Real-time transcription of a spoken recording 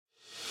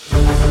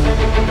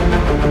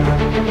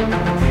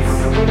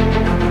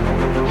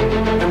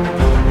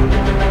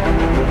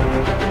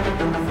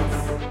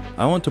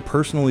I want to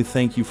personally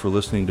thank you for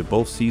listening to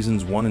both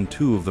Seasons 1 and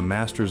 2 of the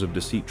Masters of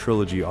Deceit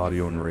trilogy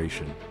audio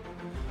narration.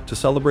 To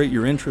celebrate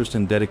your interest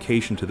and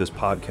dedication to this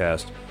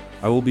podcast,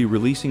 I will be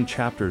releasing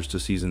chapters to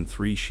Season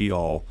 3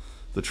 SHEOL,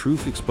 The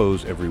Truth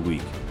Exposed every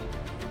week.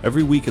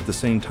 Every week at the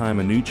same time,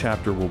 a new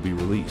chapter will be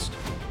released.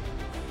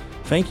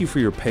 Thank you for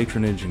your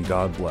patronage and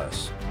God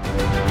bless.